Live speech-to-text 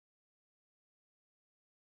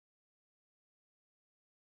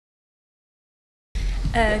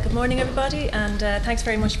Good morning, everybody, and thanks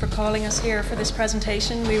very much for calling us here for this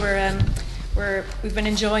presentation. We've been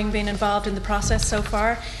enjoying being involved in the process so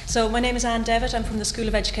far. So my name is Anne Devitt. I'm from the School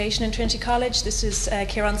of Education in Trinity College. This is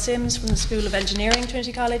Kieran Sims from the School of Engineering,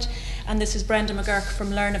 Trinity College, and this is Brenda McGurk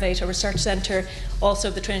from Learnovate, a research centre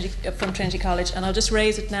also from Trinity College. And I'll just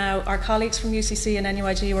raise it now. Our colleagues from UCC and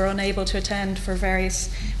NUIG were unable to attend for a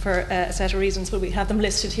set of reasons, but we have them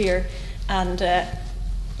listed here, and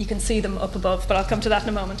you can see them up above, but I'll come to that in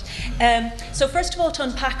a moment. So first of all, to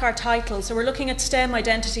unpack our title, so we're looking at STEM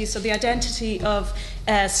identities, so the identity of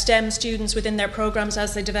STEM students within their programmes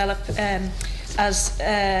as they develop to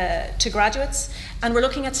graduates. And we're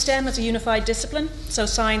looking at STEM as a unified discipline, so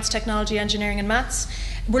science, technology, engineering and maths.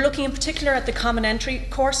 We're looking in particular at the common entry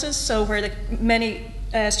courses, so where many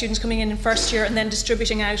students coming in first year and then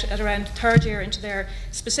distributing out at around third year into their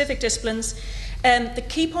specific disciplines. The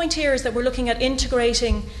key point here is that we're looking at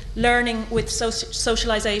integrating learning with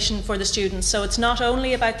socialisation for the students. So it's not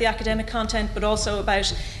only about the academic content, but also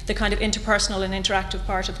about the kind of interpersonal and interactive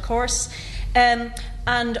part of the course. And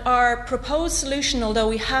our proposed solution, although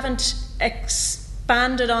we haven't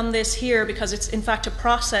expanded on this here because it's in fact a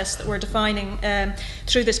process that we're defining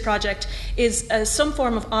through this project, is some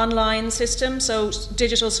form of online system, so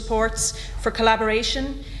digital supports for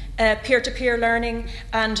collaboration, peer-to-peer learning,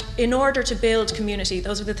 and in order to build community.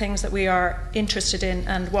 Those are the things that we are interested in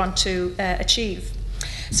and want to achieve.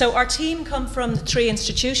 So our team come from the three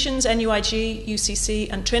institutions, NUIG, UCC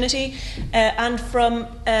and Trinity, and from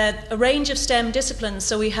a range of STEM disciplines.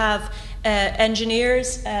 So we have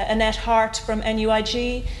engineers, Annette Hart from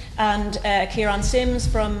NUIG and Kieran Sims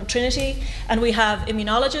from Trinity, and we have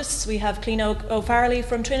immunologists, we have Clean O'Farrelly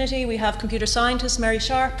from Trinity, we have computer scientists, Mary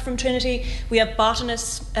Sharp from Trinity, we have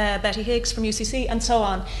botanists, Betty Higgs from UCC, and so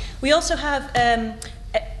on. We also have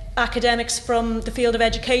academics from the field of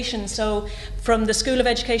education, so from the School of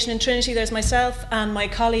Education in Trinity there's myself and my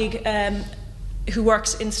colleague who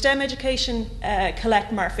works in STEM education,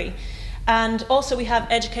 Colette Murphy. And also we have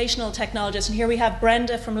educational technologists, and here we have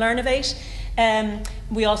Brenda from Learnovate.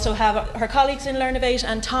 We also have her colleagues in Learnovate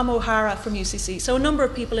and Tom O'Hara from UCC. So a number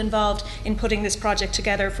of people involved in putting this project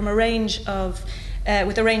together from with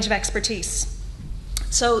a range of expertise.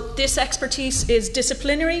 So this expertise is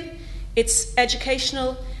disciplinary, it's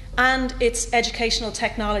educational, and it's educational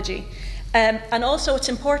technology. And also what's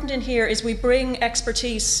important in here is we bring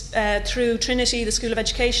expertise through Trinity, the School of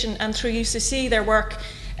Education, and through UCC, their work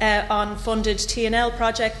on funded T&L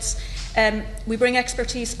projects. We bring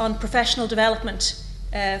expertise on professional development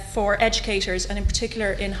for educators, and in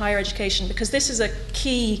particular in higher education, because this is a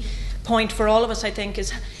key point for all of us, I think,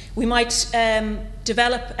 is we might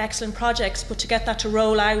develop excellent projects, but to get that to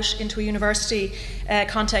roll out into a university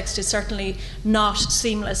context is certainly not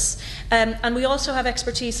seamless. And we also have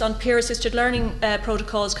expertise on peer-assisted learning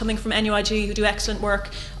protocols coming from NUIG, who do excellent work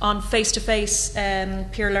on face-to-face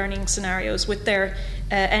peer learning scenarios with their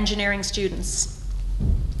engineering students.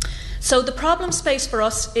 So the problem space for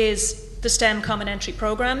us is the STEM common entry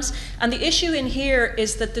programmes, and the issue in here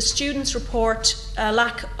is that the students report a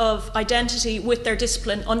lack of identity with their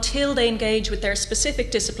discipline until they engage with their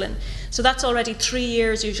specific discipline. So that's already 3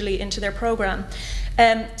 years usually into their programme.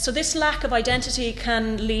 So this lack of identity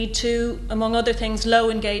can lead to, among other things, low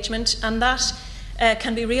engagement, and that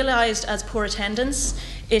can be realised as poor attendance.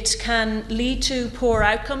 It can lead to poor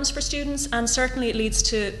outcomes for students, and certainly it leads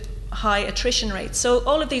to high attrition rates. So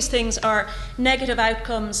all of these things are negative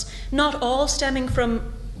outcomes, not all stemming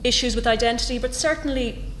from issues with identity, but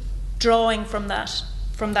certainly drawing from that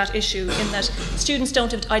issue, in that students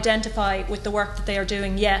don't identify with the work that they are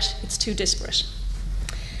doing yet. It's too disparate.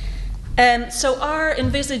 So our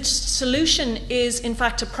envisaged solution is in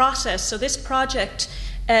fact a process. So this project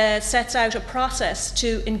sets out a process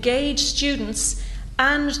to engage students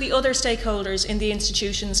and the other stakeholders in the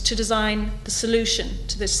institutions to design the solution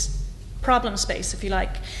to this problem space, if you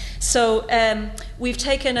like. So we've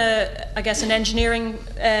taken an engineering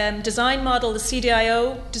design model, the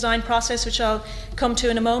CDIO design process, which I'll come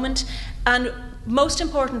to in a moment. And most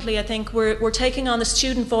importantly, I think we're taking on the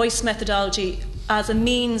student voice methodology as a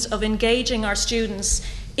means of engaging our students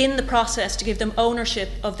in the process to give them ownership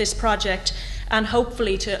of this project, and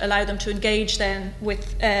hopefully to allow them to engage then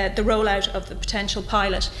with the rollout of the potential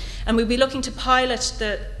pilot. And we'll be looking to pilot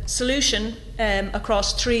the solution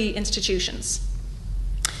across 3 institutions.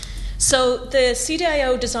 So the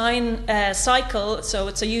CDIO design cycle, so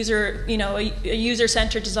it's a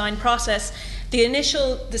user-centered design process. The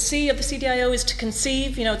C of the CDIO is to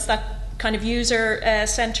conceive, it's that kind of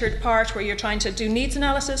user-centered part where you're trying to do needs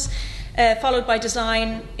analysis, followed by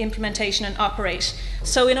design, implementation and operate.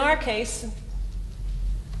 So in our case,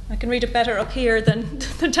 I can read it better up here than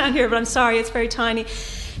down here, but I'm sorry, it's very tiny.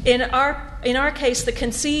 In our case, the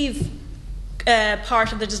conceive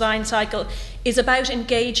part of the design cycle is about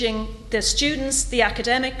engaging the students, the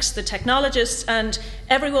academics, the technologists, and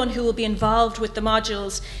everyone who will be involved with the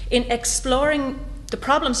modules in exploring the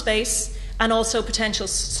problem space and also potential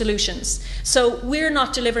solutions. So we're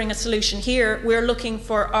not delivering a solution here, we're looking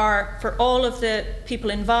for all of the people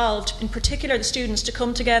involved, in particular the students, to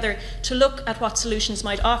come together to look at what solutions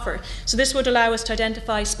might offer. So this would allow us to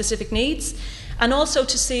identify specific needs, and also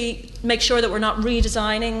to make sure that we're not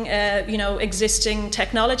redesigning existing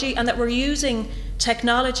technology, and that we're using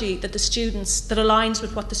technology that aligns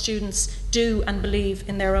with what the students do and believe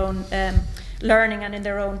in their own learning and in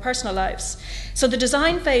their own personal lives. So the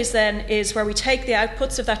design phase then is where we take the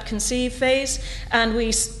outputs of that conceive phase and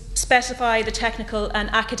we specify the technical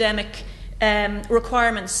and academic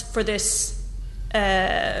requirements for this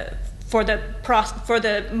for the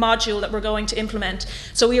module that we're going to implement.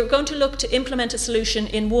 So we are going to look to implement a solution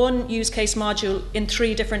in one use case module in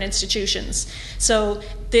 3 different institutions. So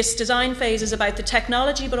this design phase is about the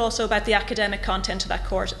technology, but also about the academic content of that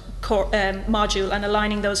module, and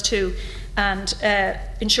aligning those two and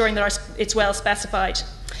ensuring that it's well specified.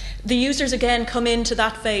 The users again come into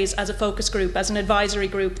that phase as a focus group, as an advisory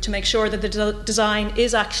group, to make sure that the design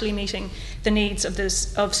is actually meeting the needs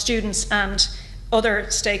of students and other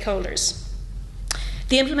stakeholders.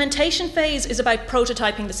 The implementation phase is about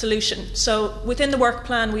prototyping the solution. So within the work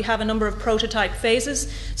plan we have a number of prototype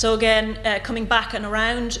phases. So again, coming back and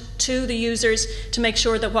around to the users to make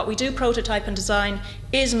sure that what we do prototype and design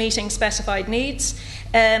is meeting specified needs.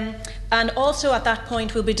 And also at that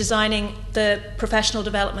point we'll be designing the professional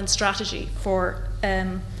development strategy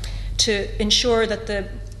to ensure that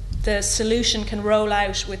the solution can roll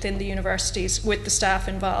out within the universities with the staff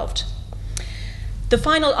involved. The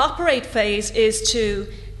final operate phase is to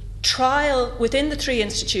trial within the 3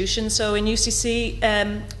 institutions, so in UCC,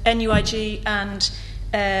 NUIG and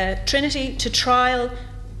Trinity, to trial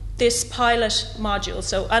this pilot module,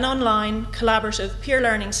 so an online collaborative peer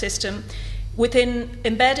learning system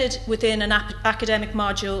embedded within an academic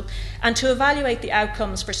module, and to evaluate the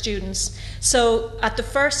outcomes for students. So at the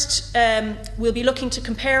first, we'll be looking to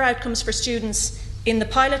compare outcomes for students in the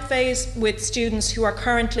pilot phase with students who are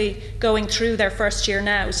currently going through their first year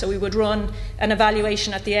now. So we would run an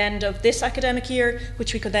evaluation at the end of this academic year,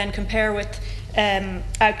 which we could then compare with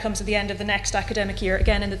outcomes at the end of the next academic year,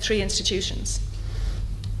 again in the 3 institutions.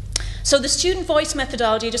 So the student voice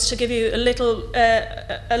methodology, just to give you a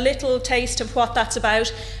little taste of what that's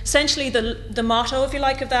about, essentially the motto, if you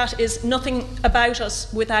like, of that is nothing about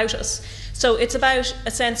us without us. So it's about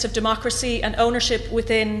a sense of democracy and ownership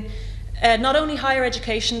within not only higher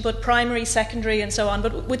education, but primary, secondary, and so on,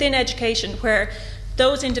 but within education, where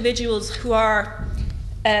those individuals who are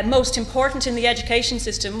most important in the education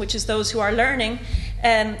system, which is those who are learning,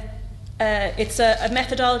 it's a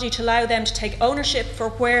methodology to allow them to take ownership for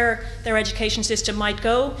where their education system might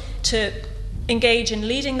go, to engage in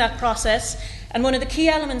leading that process. And one of the key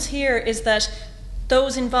elements here is that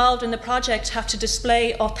those involved in the project have to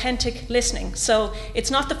display authentic listening. So it's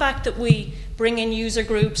not the fact that we bring in user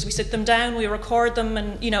groups, we sit them down, we record them,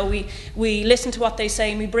 and we listen to what they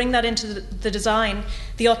say, and we bring that into the design.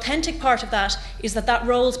 The authentic part of that is that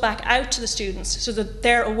rolls back out to the students, so that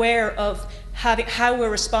they're aware of how we're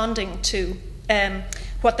responding to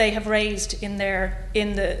what they have raised in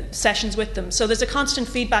the sessions with them. So there's a constant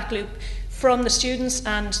feedback loop from the students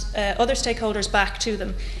and other stakeholders back to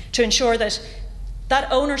them to ensure that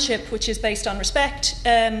ownership, which is based on respect,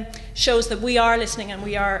 shows that we are listening and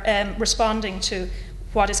we are responding to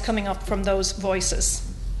what is coming up from those voices.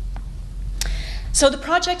 So the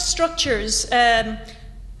project structures,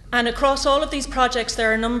 and across all of these projects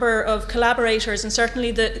there are a number of collaborators, and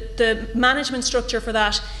certainly the management structure for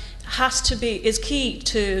that is key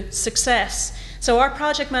to success. So our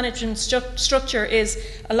project management structure is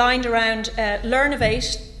aligned around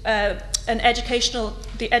Learnovate,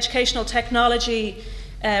 the Educational Technology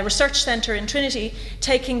Research Centre in Trinity,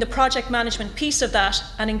 taking the project management piece of that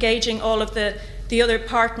and engaging all of the other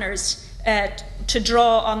partners to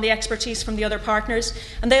draw on the expertise from the other partners.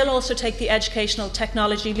 And they'll also take the educational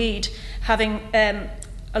technology lead, having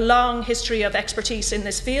a long history of expertise in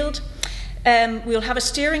this field. We'll have a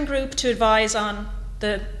steering group to advise on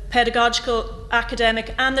the pedagogical,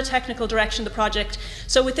 academic and the technical direction of the project.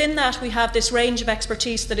 So within that we have this range of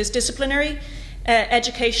expertise that is disciplinary,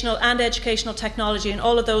 educational and educational technology, and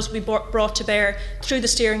all of those will be brought to bear through the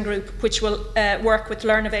steering group, which will work with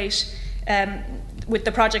Learnovate, with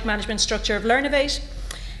the project management structure of Learnovate.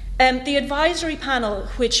 The advisory panel,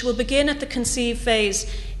 which will begin at the conceive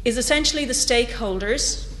phase, is essentially the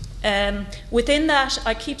stakeholders Within that,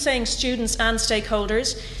 I keep saying students and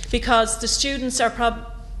stakeholders, because the students are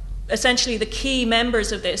essentially the key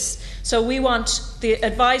members of this. So we want the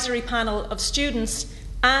advisory panel of students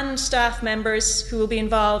and staff members who will be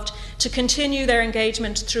involved to continue their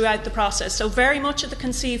engagement throughout the process. So very much at the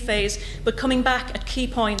conceive phase, but coming back at key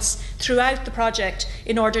points throughout the project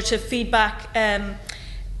in order to feed back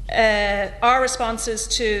our responses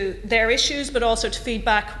to their issues, but also to feed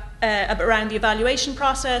back around the evaluation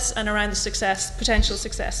process and around the potential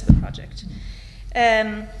success of the project.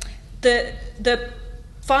 The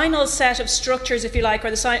final set of structures, if you like,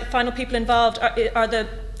 or the final people involved are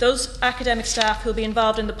those academic staff who will be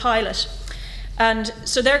involved in the pilot. And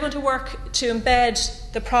so they're going to work to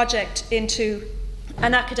embed the project into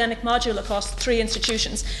an academic module across 3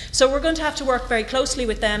 institutions. So we're going to have to work very closely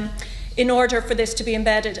with them in order for this to be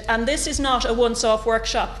embedded. And this is not a once-off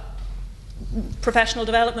workshop professional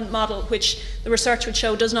development model, which the research would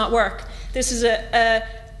show does not work. This is,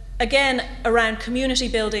 again, around community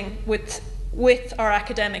building with our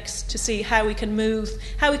academics to see how we can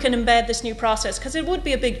embed this new process, because it would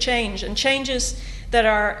be a big change, and changes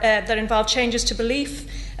that involve changes to belief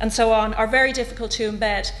and so on are very difficult to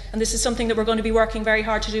embed, and this is something that we're going to be working very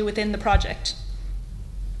hard to do within the project.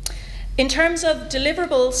 In terms of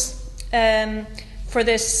deliverables for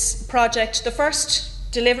this project, the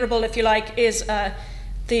first deliverable, if you like, is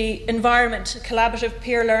the environment, a collaborative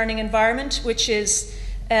peer learning environment, which is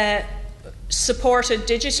supported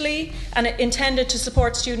digitally and intended to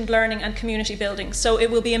support student learning and community building. So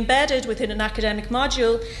it will be embedded within an academic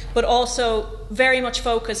module, but also very much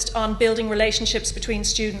focused on building relationships between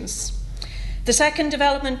students. The second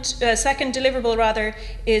deliverable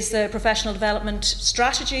is the professional development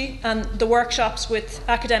strategy and the workshops with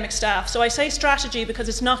academic staff. So I say strategy because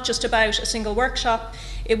it's not just about a single workshop.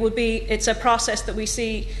 It's a process that we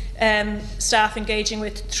see staff engaging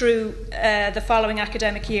with through the following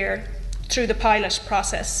academic year, through the pilot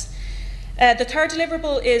process. The third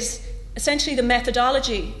deliverable is essentially the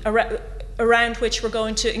methodology around which we're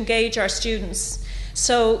going to engage our students.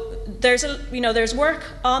 So there's work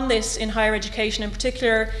on this in higher education, in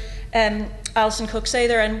particular Alison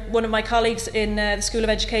Cook-Sather and one of my colleagues in the School of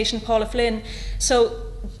Education, Paula Flynn.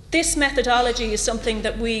 So this methodology is something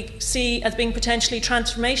that we see as being potentially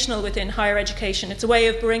transformational within higher education. It's a way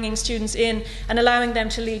of bringing students in and allowing them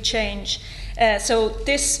to lead change. So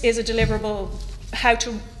this is a deliverable, how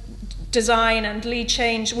to design and lead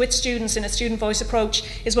change with students in a student voice approach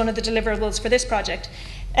is one of the deliverables for this project.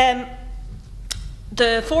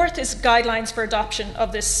 The fourth is guidelines for adoption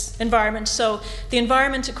of this environment. So the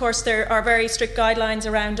environment, of course, there are very strict guidelines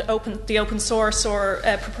around the open source or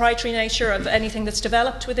proprietary nature of anything that's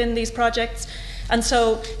developed within these projects. And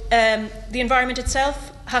so the environment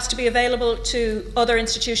itself has to be available to other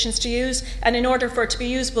institutions to use, and in order for it to be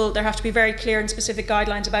usable, there have to be very clear and specific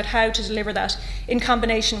guidelines about how to deliver that in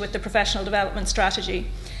combination with the professional development strategy.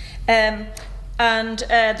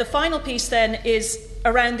 The final piece then is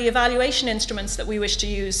around the evaluation instruments that we wish to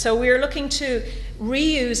use. So we are looking to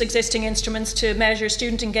reuse existing instruments to measure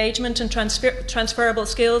student engagement and transferable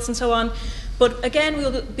skills and so on. But again, we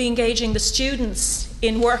will be engaging the students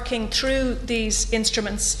in working through these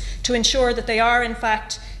instruments to ensure that they are in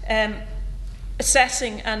fact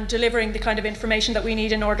assessing and delivering the kind of information that we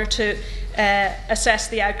need in order to assess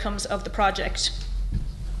the outcomes of the project.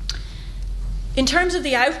 In terms of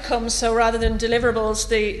the outcomes, so rather than deliverables,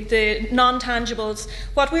 the non-tangibles,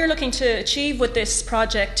 what we're looking to achieve with this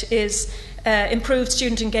project is improved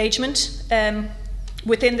student engagement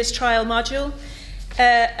within this trial module,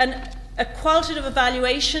 a qualitative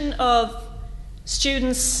evaluation of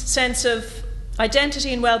students' sense of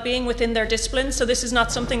identity and well-being within their discipline. So this is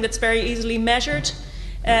not something that's very easily measured.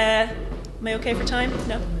 Am I okay for time?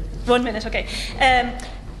 No? 1 minute, okay.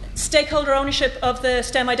 Stakeholder ownership of the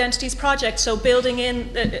STEM Identities project, so building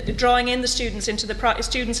in, drawing in the students into the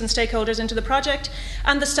students and stakeholders into the project,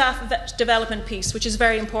 and the staff development piece, which is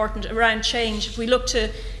very important around change. If we look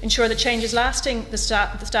to ensure that change is lasting, the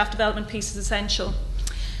staff development piece is essential.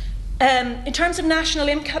 In terms of national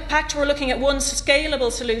impact, we're looking at one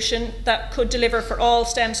scalable solution that could deliver for all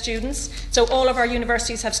STEM students. So all of our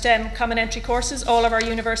universities have STEM common entry courses, all of our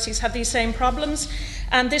universities have these same problems,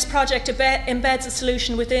 and this project embeds a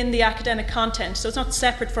solution within the academic content. So it's not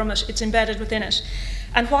separate from it, it's embedded within it.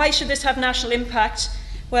 And why should this have national impact?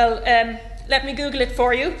 Well, let me Google it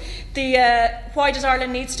for you. Why does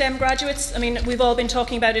Ireland need STEM graduates? I mean, we've all been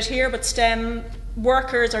talking about it here, but STEM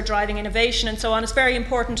workers are driving innovation and so on. It's very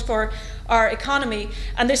important for our economy,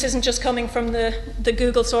 and this isn't just coming from the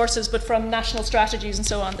Google sources, but from national strategies and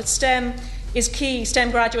so on. That STEM is key.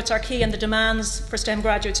 STEM graduates are key, and the demands for STEM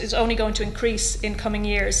graduates is only going to increase in coming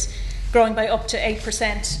years, growing by up to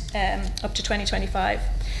 8% up to 2025.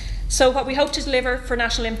 So what we hope to deliver for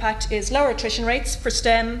national impact is lower attrition rates for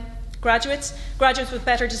STEM graduates, graduates with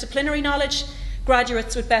better disciplinary knowledge,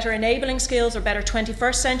 graduates with better enabling skills or better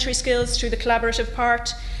 21st century skills through the collaborative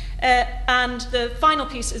part. And the final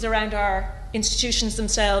piece is around our institutions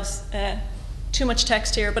themselves. Too much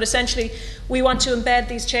text here, but essentially we want to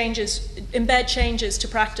embed changes to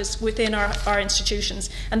practice within our institutions,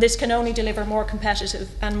 and this can only deliver more competitive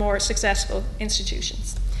and more successful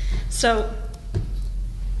institutions. So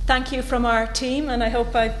thank you from our team, and I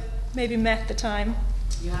hope I've maybe met the time.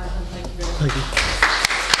 You have, and thank you very much.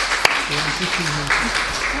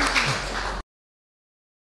 Thank you.